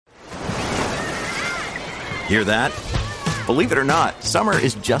Hear that? Believe it or not, summer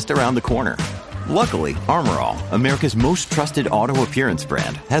is just around the corner. Luckily, Armor All, America's most trusted auto appearance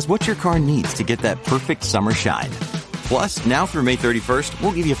brand, has what your car needs to get that perfect summer shine. Plus, now through May 31st,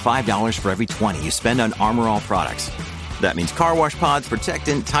 we'll give you $5 for every $20 you spend on Armor All products. That means car wash pods,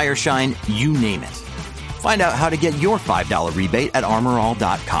 protectant, tire shine, you name it. Find out how to get your $5 rebate at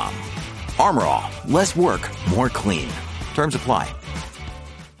armorall.com. Armor All, less work, more clean. Terms apply.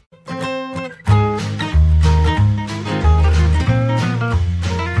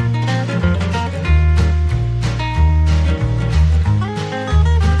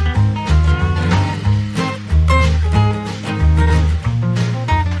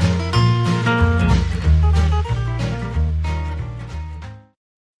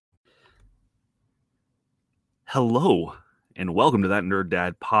 Hello, and welcome to That Nerd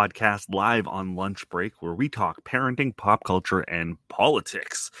Dad podcast live on lunch break, where we talk parenting, pop culture, and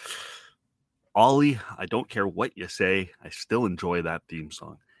politics. Ollie, I don't care what you say, I still enjoy that theme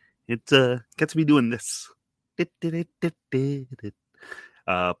song. It gets me doing this.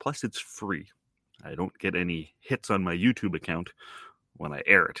 Plus, it's free. I don't get any hits on my YouTube account when I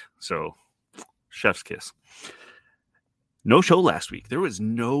air it, so chef's kiss. No show last week. There was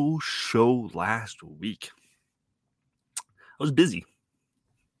no show last week. I was busy.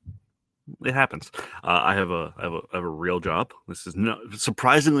 It happens. I have a real job. This is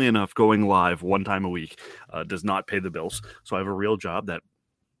surprisingly enough, going live one time a week does not pay the bills. So I have a real job that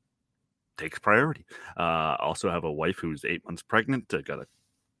takes priority. I also have a wife who's 8 months pregnant. I got a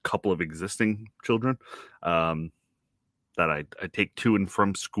couple of existing children that I take to and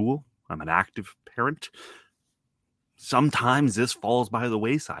from school. I'm an active parent. Sometimes this falls by the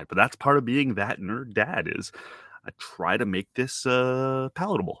wayside, but that's part of being that nerd dad. Is I try to make this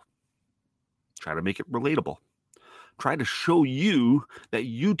palatable. Try to make it relatable. Try to show you that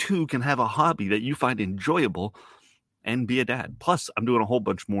you too can have a hobby that you find enjoyable and be a dad. Plus, I'm doing a whole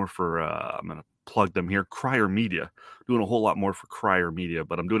bunch more for, I'm going to plug them here, Crier Media. Doing a whole lot more for Crier Media,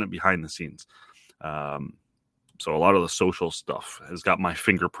 but I'm doing it behind the scenes. So a lot of the social stuff has got my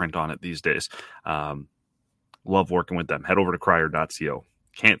fingerprint on it these days. Love working with them. Head over to crier.co.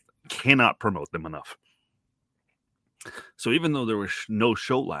 Cannot promote them enough. So even though there was no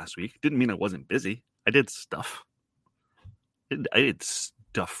show last week, didn't mean I wasn't busy. I did stuff. I did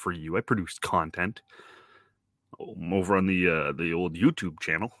stuff for you. I produced content over on the old YouTube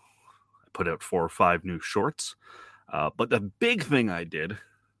channel. I put out 4 or 5 new shorts. But the big thing I did,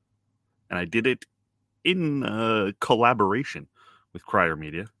 and I did it in collaboration with Crier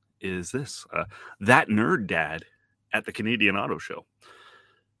Media, is this. That Nerd Dad at the Canadian Auto Show.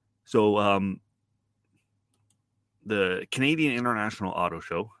 So, the Canadian International Auto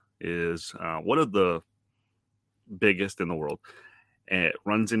Show is one of the biggest in the world. It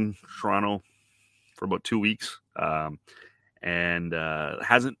runs in Toronto for about 2 weeks and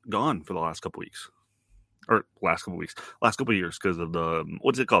hasn't gone for the last couple weeks. Or last couple of years, because of the,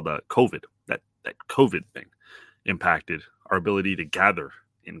 what's it called? The COVID. That COVID thing impacted our ability to gather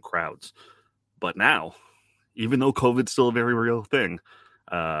in crowds. But now, even though COVID's still a very real thing,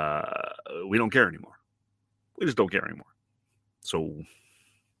 we don't care anymore. We just don't care anymore. So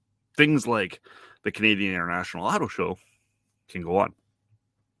things like the Canadian International Auto Show can go on.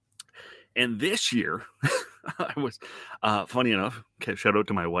 And this year, I was, funny enough, shout out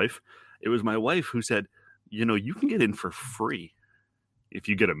to my wife. It was my wife who said, you can get in for free if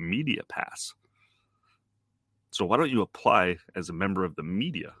you get a media pass. So why don't you apply as a member of the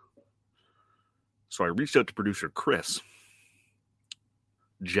media? So I reached out to producer Chris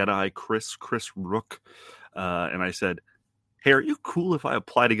Rook. And I said, hey, are you cool if I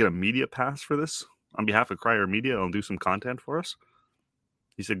apply to get a media pass for this on behalf of Crier Media? I'll do some content for us.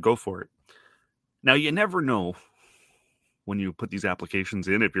 He said, go for it. Now, you never know when you put these applications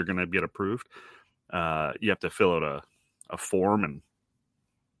in if you're going to get approved. You have to fill out a form, and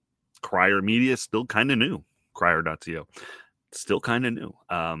Crier Media is still kind of new. Crier.co. Still kind of new.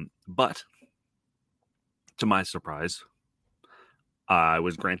 But to my surprise, I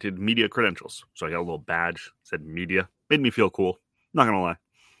was granted media credentials. So I got a little badge, said media. Made me feel cool. Not going to lie.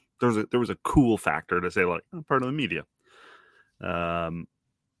 There was a cool factor to say, like, I'm part of the media.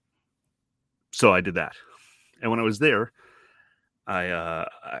 So I did that. And when I was there, I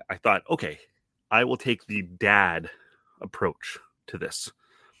thought, okay, I will take the dad approach to this.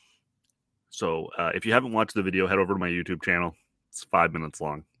 So if you haven't watched the video, head over to my YouTube channel. It's 5 minutes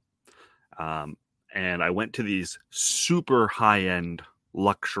long. And I went to these super high-end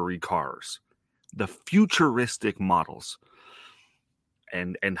luxury cars, the futuristic models,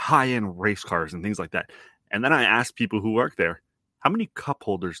 and high-end race cars and things like that. And then I asked people who work there, how many cup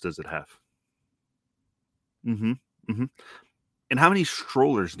holders does it have? Mm-hmm. Mm-hmm. And how many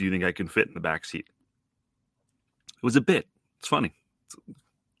strollers do you think I can fit in the back seat? It was a bit. It's funny.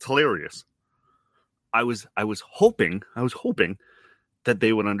 It's hilarious. I was hoping that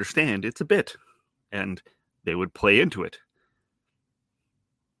they would understand it's a bit and they would play into it.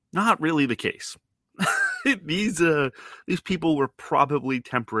 Not really the case. these people were probably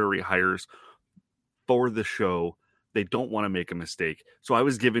temporary hires for the show. They don't want to make a mistake. So I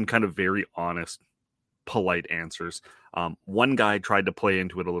was given kind of very honest, polite answers. One guy tried to play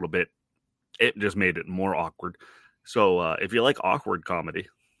into it a little bit. It just made it more awkward. So if you like awkward comedy,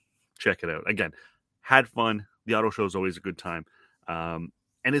 check it out. Again, had fun. The auto show is always a good time. And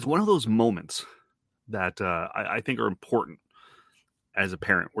it's one of those moments that I think are important as a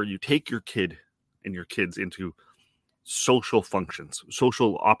parent, where you take your kid and your kids into social functions,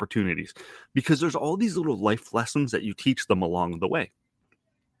 social opportunities, because there's all these little life lessons that you teach them along the way.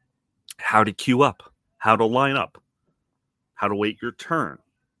 How to queue up, how to line up, how to wait your turn,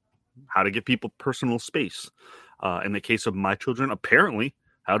 how to give people personal space. In the case of my children, apparently,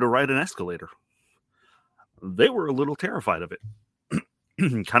 how to ride an escalator. They were a little terrified of it.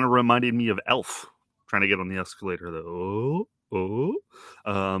 Kind of reminded me of Elf trying to get on the escalator.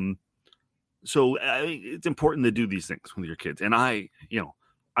 So it's important to do these things with your kids. And I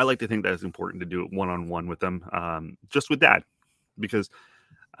like to think that it's important to do it one-on-one with them, just with dad, because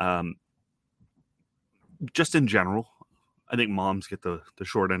just in general, I think moms get the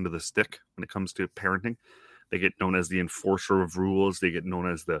short end of the stick when it comes to parenting. They get known as the enforcer of rules. They get known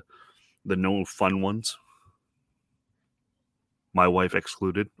as the no fun ones. My wife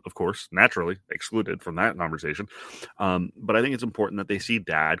excluded, of course, naturally excluded from that conversation. But I think it's important that they see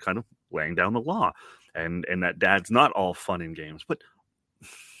dad kind of laying down the law, and that dad's not all fun and games, but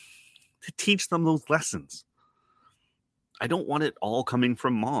to teach them those lessons. I don't want it all coming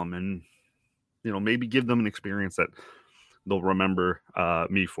from mom, and maybe give them an experience that they'll remember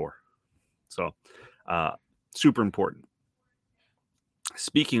me for. So super important.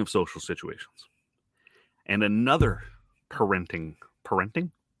 Speaking of social situations, and another parental,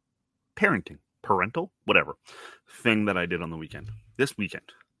 whatever thing that I did on the weekend. This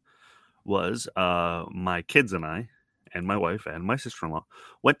weekend was my kids and I and my wife and my sister-in-law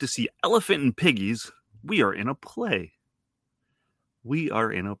went to see Elephant and Piggies. We Are in a Play.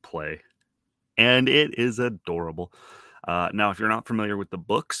 And it is adorable. Now, if you're not familiar with the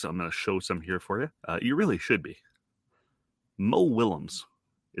books, I'm going to show some here for you. You really should be. Mo Willems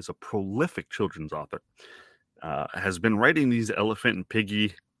is a prolific children's author. Has been writing these Elephant and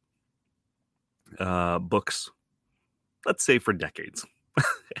Piggy books, let's say, for decades.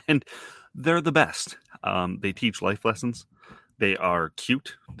 And they're the best. They teach life lessons. They are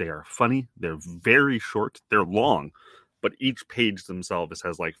cute. They are funny. They're very short. They're long, but each page themselves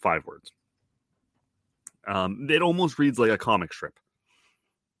has like 5 words. It almost reads like a comic strip.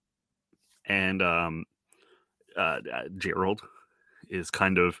 And Gerald is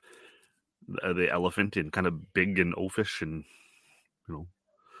kind of the elephant, and kind of big and oafish, and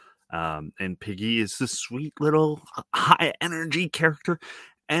and Piggy is this sweet little high energy character,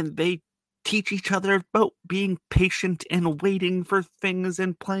 and they teach each other about being patient and waiting for things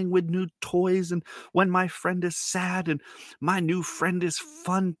and playing with new toys, and when my friend is sad and my new friend is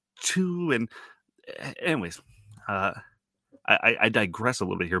fun too. And anyways, I digress a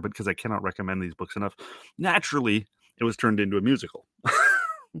little bit here, but because I cannot recommend these books enough. Naturally, it was turned into a musical.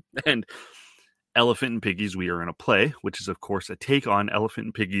 And Elephant and Piggies, We Are in a Play, which is, of course, a take on Elephant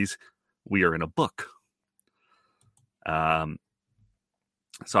and Piggies, We Are in a Book. Saw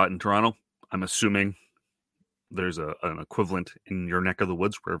it in Toronto. I'm assuming there's an equivalent in your neck of the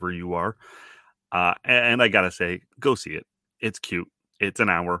woods, wherever you are. And I gotta say, go see it. It's cute. It's an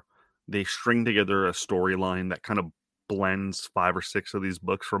hour. They string together a storyline that kind of blends 5 or 6 of these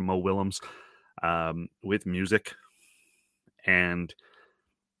books from Mo Willems with music. And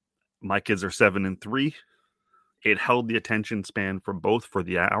my kids are 7 and 3. It held the attention span for both for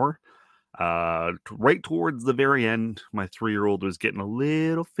the hour. Right towards the very end, my 3-year-old was getting a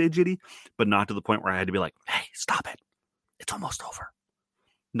little fidgety, but not to the point where I had to be like, hey, stop it. It's almost over.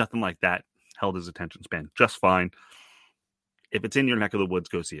 Nothing like that. Held his attention span just fine. If it's in your neck of the woods,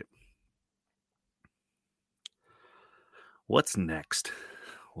 go see it. What's next?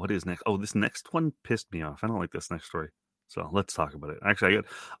 What is next? Oh, this next one pissed me off. I don't like this next story. So let's talk about it. Actually, I got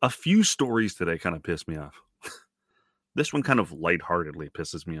a few stories today kind of pissed me off. This one kind of lightheartedly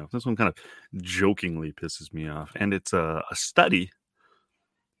pisses me off. This one kind of jokingly pisses me off. And it's a study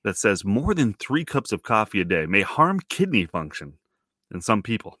that says more than 3 cups of coffee a day may harm kidney function in some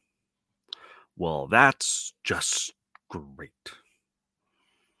people. Well, that's just great.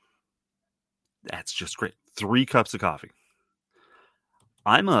 That's just great. 3 cups of coffee.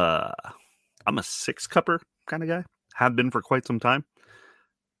 I'm a 6-cupper kind of guy. Have been for quite some time.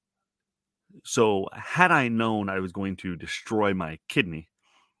 So had I known I was going to destroy my kidney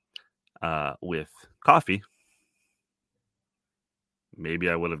with coffee, maybe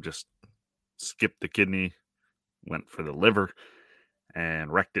I would have just skipped the kidney, went for the liver,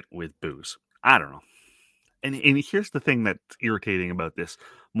 and wrecked it with booze. I don't know. And here's the thing that's irritating about this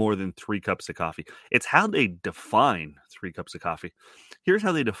more than 3 cups of coffee. It's how they define 3 cups of coffee. Here's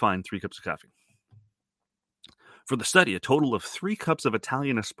how they define 3 cups of coffee. For the study, a total of 3 cups of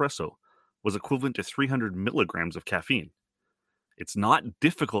Italian espresso was equivalent to 300 milligrams of caffeine. It's not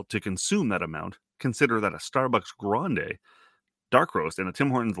difficult to consume that amount. Consider that a Starbucks Grande, dark roast, and a Tim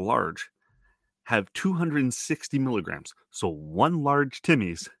Hortons large have 260 milligrams. So one large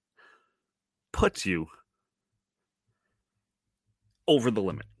Timmy's puts you over the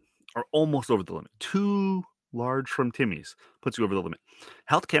limit, or almost over the limit. 2 large from Timmy's puts you over the limit.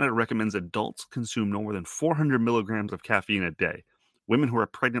 Health Canada recommends adults consume no more than 400 milligrams of caffeine a day. Women who are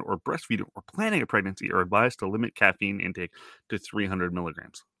pregnant or breastfeeding or planning a pregnancy are advised to limit caffeine intake to 300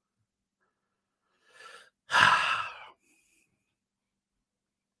 milligrams.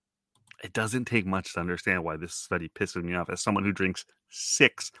 It doesn't take much to understand why this study pisses me off as someone who drinks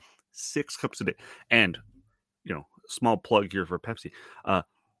six cups a day. And, small plug here for Pepsi.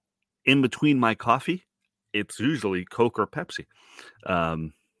 In between my coffee, it's usually Coke or Pepsi,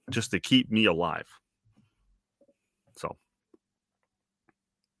 just to keep me alive. So,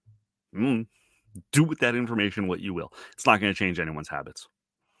 do with that information what you will. It's not going to change anyone's habits.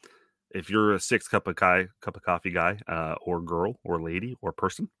 If you're a 6 cup of coffee guy, or girl, or lady, or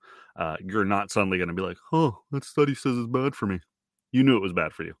person, you're not suddenly going to be like, "Oh, that study says it's bad for me." You knew it was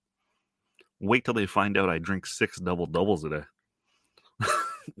bad for you. Wait till they find out I drink 6 double-doubles a day.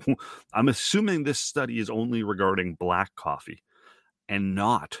 I'm assuming this study is only regarding black coffee and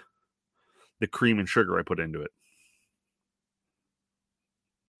not the cream and sugar I put into it.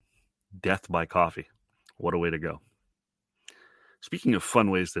 Death by coffee. What a way to go. Speaking of fun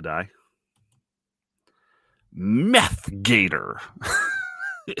ways to die, Meth Gator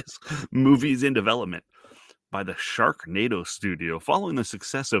is movies in development by the Sharknado studio following the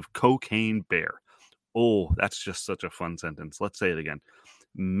success of Cocaine Bear. Oh, that's just such a fun sentence. Let's say it again.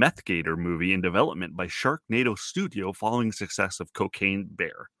 Meth Gator movie in development by Sharknado studio following success of Cocaine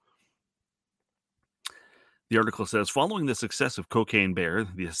Bear. The article says, following the success of Cocaine Bear,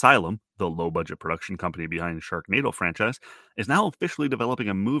 the Asylum, the low-budget production company behind the Sharknado franchise, is now officially developing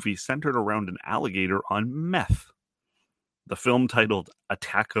a movie centered around an alligator on meth. The film, titled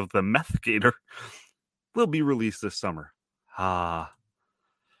Attack of the Meth Gator, will be released this summer. There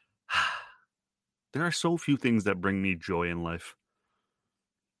are so few things that bring me joy in life.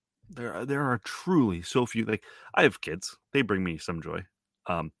 There are truly so few. Like, I have kids. They bring me some joy.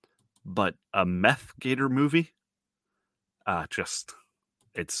 But a Meth Gator movie,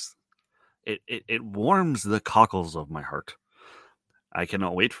 it warms the cockles of my heart. I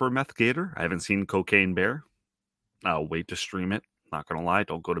cannot wait for Meth Gator. I haven't seen Cocaine Bear. I'll wait to stream it. Not gonna lie,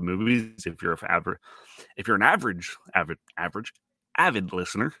 don't go to movies if you're an avid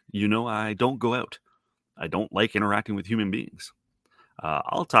listener. You know I don't go out. I don't like interacting with human beings.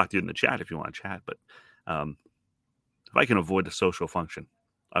 I'll talk to you in the chat if you want to chat, but if I can avoid a social function,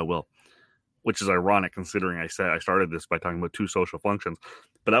 I will. Which is ironic considering I said I started this by talking about 2 social functions,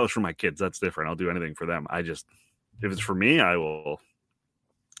 but that was for my kids. That's different. I'll do anything for them. If it's for me, I will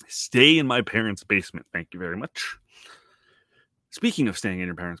stay in my parents' basement. Thank you very much. Speaking of staying in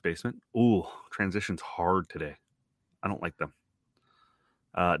your parents' basement, transition's hard today. I don't like them.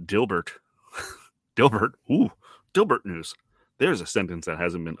 Dilbert news. There's a sentence that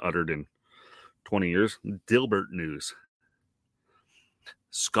hasn't been uttered in 20 years. Dilbert news.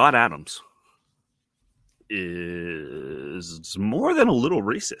 Scott Adams is more than a little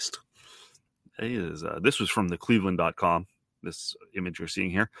racist. He is. This was from the Cleveland.com. This image you're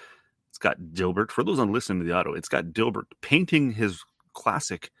seeing here. It's got Dilbert. For those on listening to the audio, it's got Dilbert painting his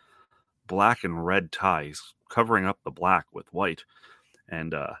classic black and red ties, covering up the black with white.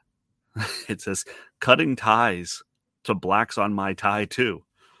 And it says, "Cutting ties to blacks on my tie too."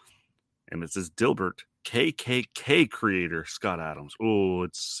 And it says, Dilbert, KKK creator Scott Adams. Oh,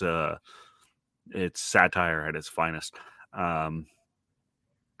 it's satire at its finest.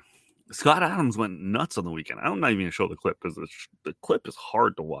 Scott Adams went nuts on the weekend. I'm not even going to show the clip because the clip is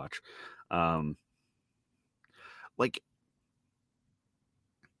hard to watch. Like,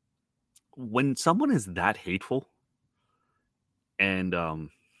 when someone is that hateful and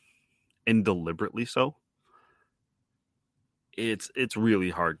deliberately so, it's really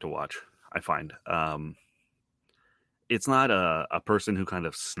hard to watch. I find. It's not a person who kind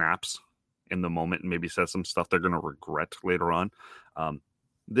of snaps in the moment and maybe says some stuff they're going to regret later on.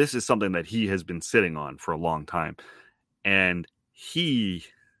 This is something that he has been sitting on for a long time. And he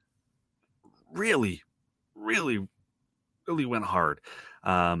really, really, really went hard.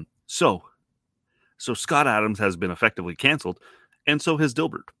 So Scott Adams has been effectively canceled, and so has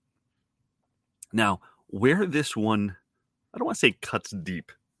Dilbert. Now, where this one, I don't want to say cuts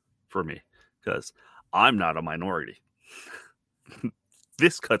deep for me, because I'm not a minority.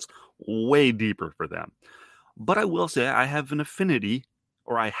 This cuts way deeper for them. But I will say I have an affinity,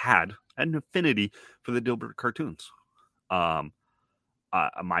 or I had an affinity for the Dilbert cartoons.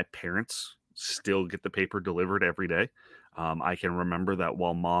 My parents still get the paper delivered every day. I can remember that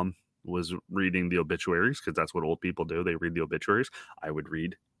while Mom was reading the obituaries, because that's what old people do, they read the obituaries, I would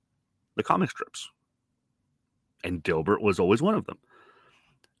read the comic strips. And Dilbert was always one of them.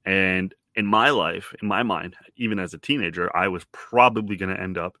 And in my life, in my mind, even as a teenager, I was probably going to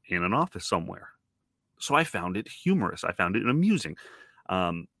end up in an office somewhere. So I found it humorous. I found it amusing.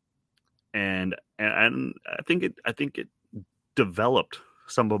 And I think it developed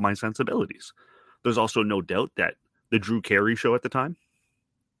some of my sensibilities. There's also no doubt that the Drew Carey show at the time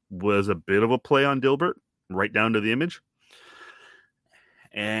was a bit of a play on Dilbert, right down to the image.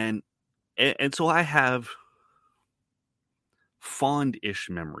 And so I have fond-ish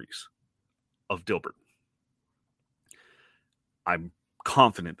memories of Dilbert. I'm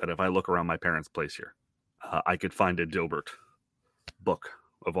confident that if I look around my parents' place here, I could find a Dilbert book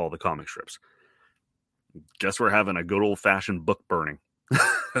of all the comic strips. Guess we're having a good old-fashioned book burning.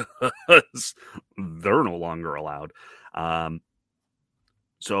 They're no longer allowed.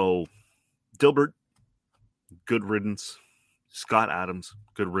 So Dilbert, good riddance. Scott Adams,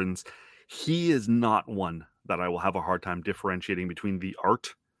 good riddance. He is not one that I will have a hard time differentiating between the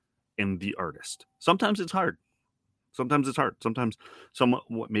art and the artist. Sometimes it's hard. Sometimes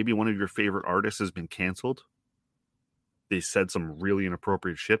maybe one of your favorite artists has been canceled. They said some really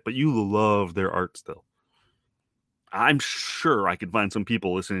inappropriate shit, but you love their art still. I'm sure I could find some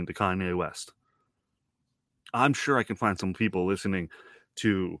people listening to Kanye West. I'm sure I can find some people listening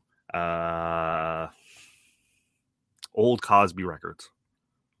to old Cosby records.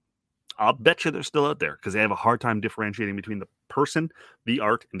 I'll bet you they're still out there because they have a hard time differentiating between the person, the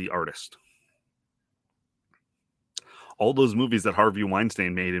art, and the artist. All those movies that Harvey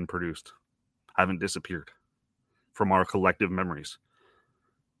Weinstein made and produced haven't disappeared from our collective memories.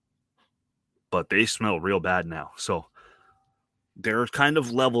 But they smell real bad now. So there's kind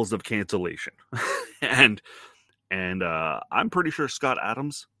of levels of cancellation. and I'm pretty sure Scott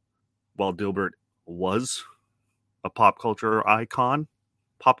Adams, while Dilbert was a pop culture icon,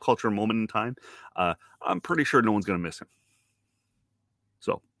 pop culture moment in time, I'm pretty sure no one's going to miss him.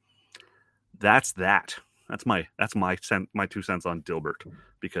 So that's that. That's my 2 cents on Dilbert,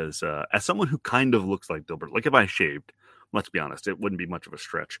 because as someone who kind of looks like Dilbert, like if I shaved, let's be honest, it wouldn't be much of a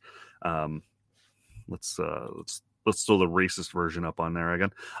stretch. Let's throw the racist version up on there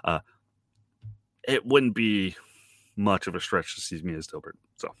again. It wouldn't be much of a stretch to see me as Dilbert.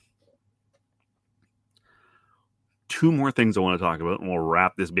 So 2 more things I want to talk about, and we'll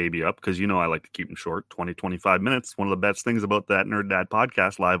wrap this baby up, because I like to keep them short. 20-25 minutes. One of the best things about that Nerd Dad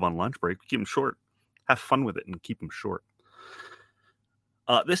podcast live on lunch break, we keep them short. Have fun with it and keep them short.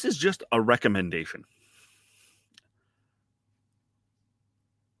 This is just a recommendation.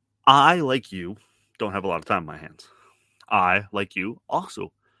 I, like you, don't have a lot of time on my hands. I, like you,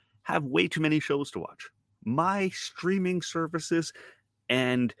 also have way too many shows to watch. My streaming services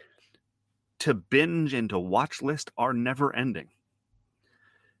and to binge and to watch list are never ending.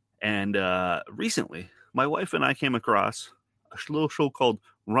 And recently, my wife and I came across a little show called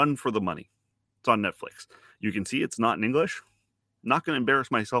Run for the Money. It's on Netflix. You can see it's not in English. I'm not going to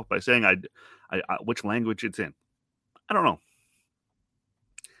embarrass myself by saying I which language it's in. I don't know.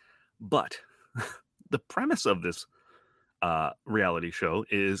 But the premise of this reality show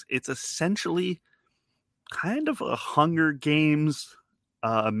is it's essentially kind of a Hunger Games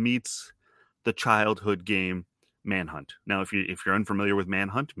meets the childhood game Manhunt. Now, if you're unfamiliar with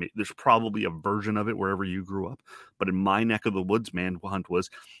Manhunt, there's probably a version of it wherever you grew up. But in my neck of the woods, Manhunt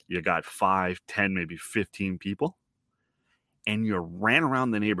was you got 5, 10, maybe 15 people, and you ran around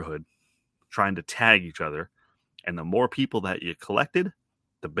the neighborhood trying to tag each other. And the more people that you collected,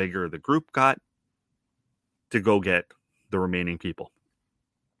 the bigger the group got to go get the remaining people.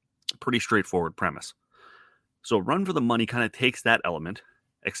 Pretty straightforward premise. So Run for the Money kind of takes that element,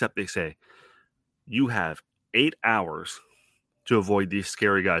 except they say you have 8 hours to avoid these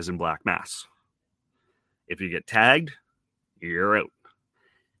scary guys in black masks. If you get tagged, you're out.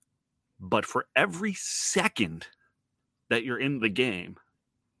 But for every second that you're in the game,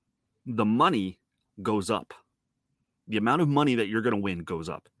 the money goes up. The amount of money that you're going to win goes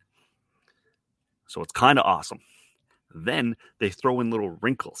up. So it's kind of awesome. Then they throw in little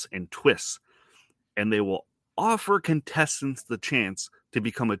wrinkles and twists, and they will offer contestants the chance to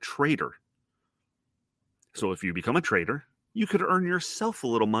become a trader. So if you become a trader, you could earn yourself a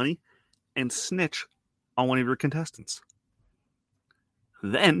little money and snitch on one of your contestants.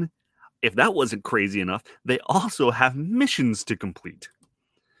 Then, if that wasn't crazy enough, they also have missions to complete.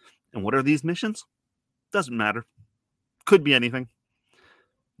 And what are these missions? Doesn't matter. Could be anything.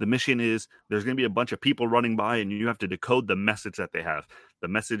 The mission is there's going to be a bunch of people running by and you have to decode the message that they have. The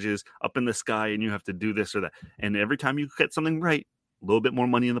message is up in the sky and you have to do this or that. And every time you get something right, a little bit more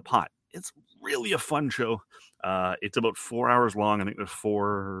money in the pot. It's really a fun show. It's about 4 hours long. I think there's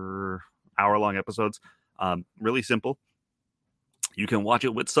 4 hour-long episodes. Really simple. You can watch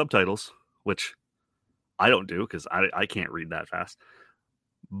it with subtitles, which I don't do because I can't read that fast.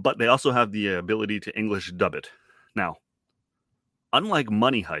 But they also have the ability to English dub it. Now, unlike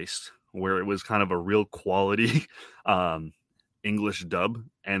Money Heist, where it was kind of a real quality English dub,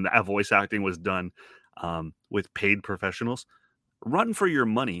 and that voice acting was done with paid professionals, Run for Your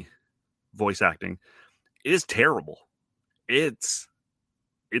Money voice acting is terrible. It's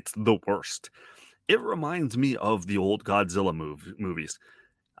the worst. It reminds me of the old Godzilla movies.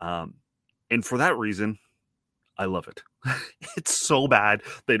 And for that reason, I love it. It's so bad.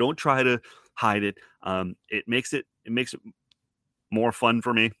 They don't try to hide it. It makes it more fun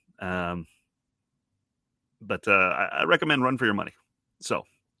for me. But I recommend Run for Your Money. So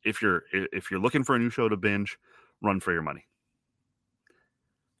if you're looking for a new show to binge, Run for Your Money.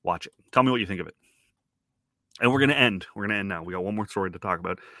 Watch it. Tell me what you think of it. And we're gonna end now. We got one more story to talk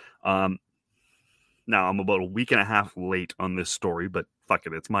about. Now I'm about a week and a half late on this story, but fuck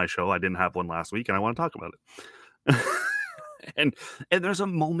it, it's my show. I didn't have one last week, and I want to talk about it. and there's a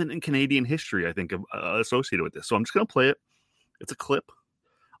moment in Canadian history, I think, associated with this. So I'm just gonna play it. It's a clip.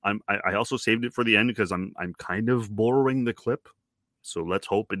 I also saved it for the end because I'm kind of borrowing the clip. So let's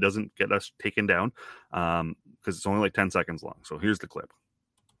hope it doesn't get us taken down, because it's only like 10 seconds long. So here's the clip.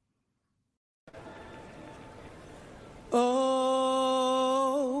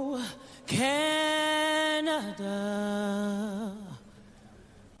 Oh, Canada,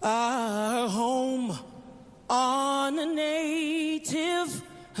 our home on a native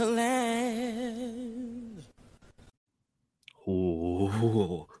land.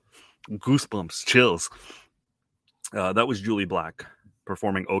 Oh, goosebumps, chills. That was Julie Black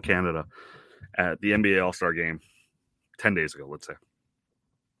performing "Oh Canada" at the NBA All-Star Game 10 days ago, let's say.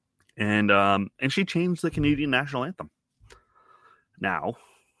 And she changed the Canadian national anthem. Now,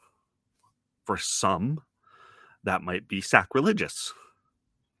 for some, that might be sacrilegious.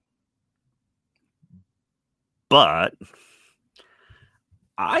 But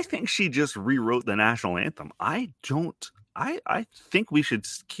I think she just rewrote the national anthem. I think we should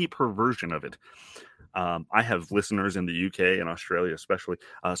keep her version of it. I have listeners in the UK and Australia especially.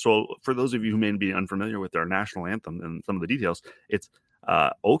 So for those of you who may be unfamiliar with our national anthem and some of the details, it's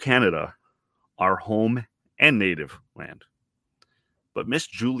 "Oh Canada, our home and native land." But Miss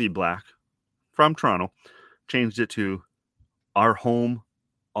Julie Black from Toronto changed it to "our home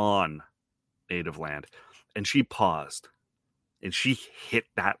on native land." And she paused and she hit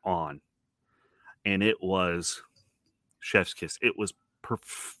that on. And it was chef's kiss. It was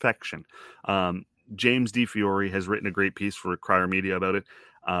perfection. James D. Fiore has written a great piece for Crier Media about it,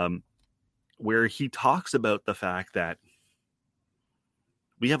 where he talks about the fact that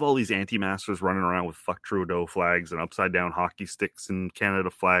we have all these anti-maskers running around with "fuck Trudeau" flags and upside down hockey sticks and Canada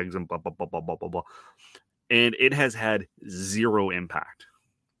flags and blah, blah, blah, blah, blah, blah, blah. And it has had zero impact.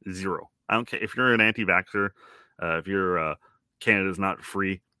 Zero. I don't care if you're an anti-vaxxer, if you're Canada's not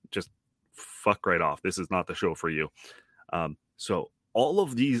free, just fuck right off. This is not the show for you. So all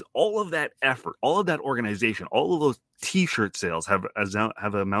of that effort, all of that organization, all of those t-shirt sales have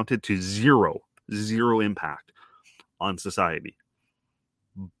amounted to zero impact on society.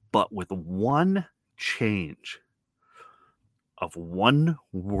 But with one change of one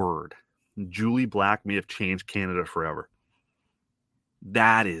word, Julie Black may have changed Canada forever.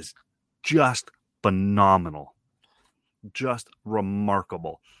 That is just phenomenal. Just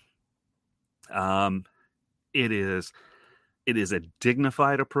remarkable. It is a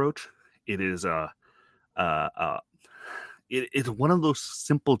dignified approach. It is it's one of those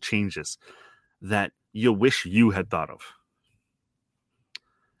simple changes that you wish you had thought of.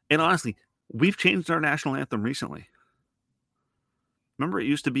 And honestly, we've changed our national anthem recently. Remember, it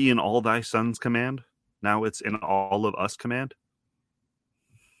used to be "In All Thy Sons" command. Now it's "In All of Us" command.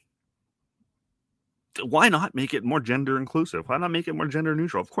 why not make it more gender inclusive? Why not make it more gender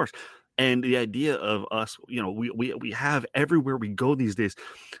neutral? Of course. And the idea of us, we have everywhere we go these days,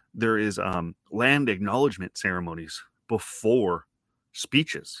 there is land acknowledgement ceremonies before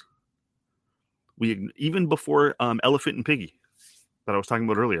speeches. Even before Elephant and Piggy that I was talking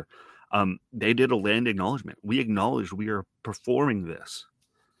about earlier, they did a land acknowledgement. We acknowledged we are performing this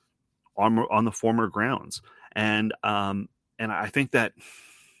on the former grounds. And I think that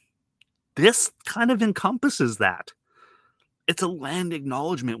this kind of encompasses that. It's a land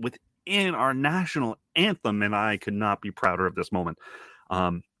acknowledgement within our national anthem, and I could not be prouder of this moment.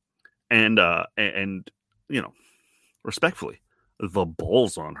 And respectfully, the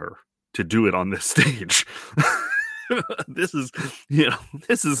balls on her to do it on this stage. This is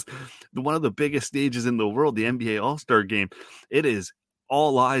one of the biggest stages in the world, the NBA All-Star Game. It is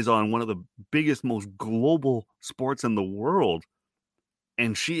all eyes on one of the biggest, most global sports in the world.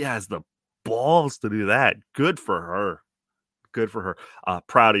 And she has the balls to do that. Good for her. Good for her.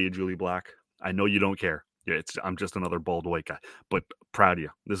 Proud of you, Julie Black. I know you don't care. I'm just another bald white guy, but proud of you.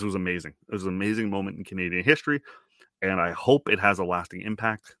 This was amazing. It was an amazing moment in Canadian history, and I hope it has a lasting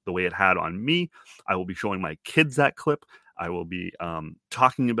impact the way it had on me. I will be showing my kids that clip. I will be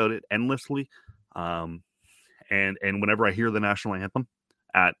talking about it endlessly. And whenever I hear the national anthem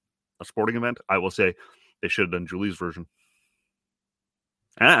at a sporting event, I will say they should have done Julie's version.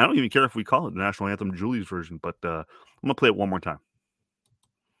 And I don't even care if we call it the national anthem Julie's version, but I'm going to play it one more time.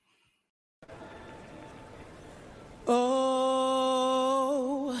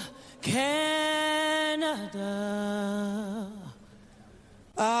 Oh, Canada,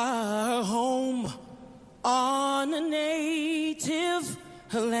 our home on a native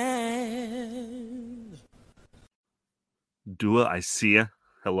land. Dua, I see ya.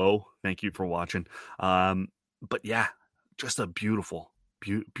 Hello. Thank you for watching. But yeah, just a beautiful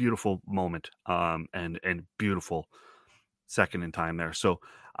moment, and beautiful second in time there. So,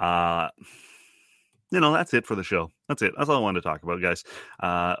 that's it for the show. That's it. That's all I wanted to talk about, guys.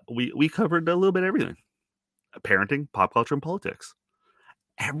 We covered a little bit of everything. Parenting, pop culture, and politics.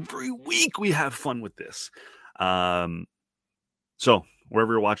 Every week we have fun with this. So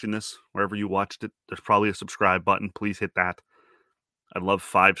wherever you're watching this, wherever you watched it, there's probably a subscribe button. Please hit that. I'd love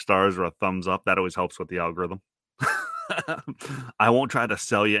 5 stars or a thumbs up. That always helps with the algorithm. I won't try to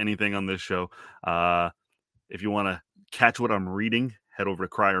sell you anything on this show. If you want to catch what I'm reading, head over to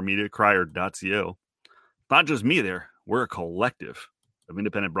Crier Media, crier.co. Not just me there. We're a collective of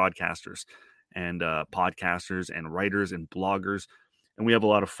independent broadcasters and podcasters and writers and bloggers. And we have a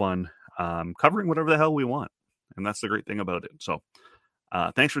lot of fun covering whatever the hell we want. And that's the great thing about it. So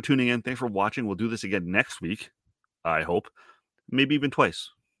thanks for tuning in. Thanks for watching. We'll do this again next week, I hope. Maybe even twice.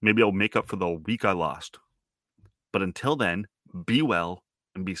 Maybe I'll make up for the week I lost. But until then, be well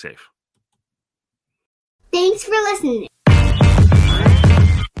and be safe. Thanks for listening.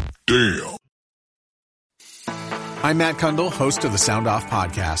 Damn. I'm Matt Kundle, host of the Sound Off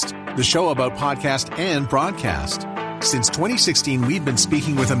Podcast, the show about podcast and broadcast. Since 2016, we've been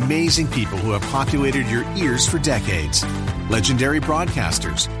speaking with amazing people who have populated your ears for decades. Legendary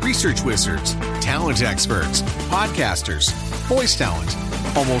broadcasters, research wizards, talent experts, podcasters, voice talent.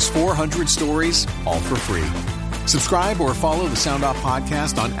 Almost 400 stories, all for free. Subscribe or follow the Sound Off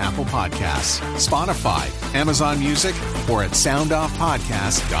Podcast on Apple Podcasts, Spotify, Amazon Music, or at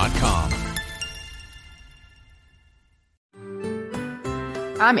soundoffpodcast.com.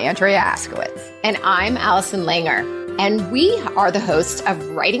 I'm Andrea Askowitz. And I'm Allison Langer. And we are the hosts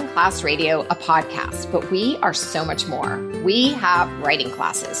of Writing Class Radio, a podcast, but we are so much more. We have writing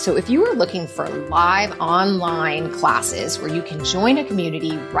classes. So if you are looking for live online classes where you can join a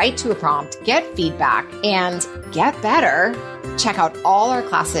community, write to a prompt, get feedback, and get better, check out all our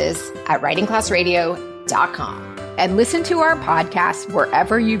classes at writingclassradio.com. And listen to our podcast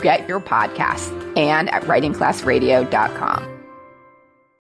wherever you get your podcasts and at writingclassradio.com.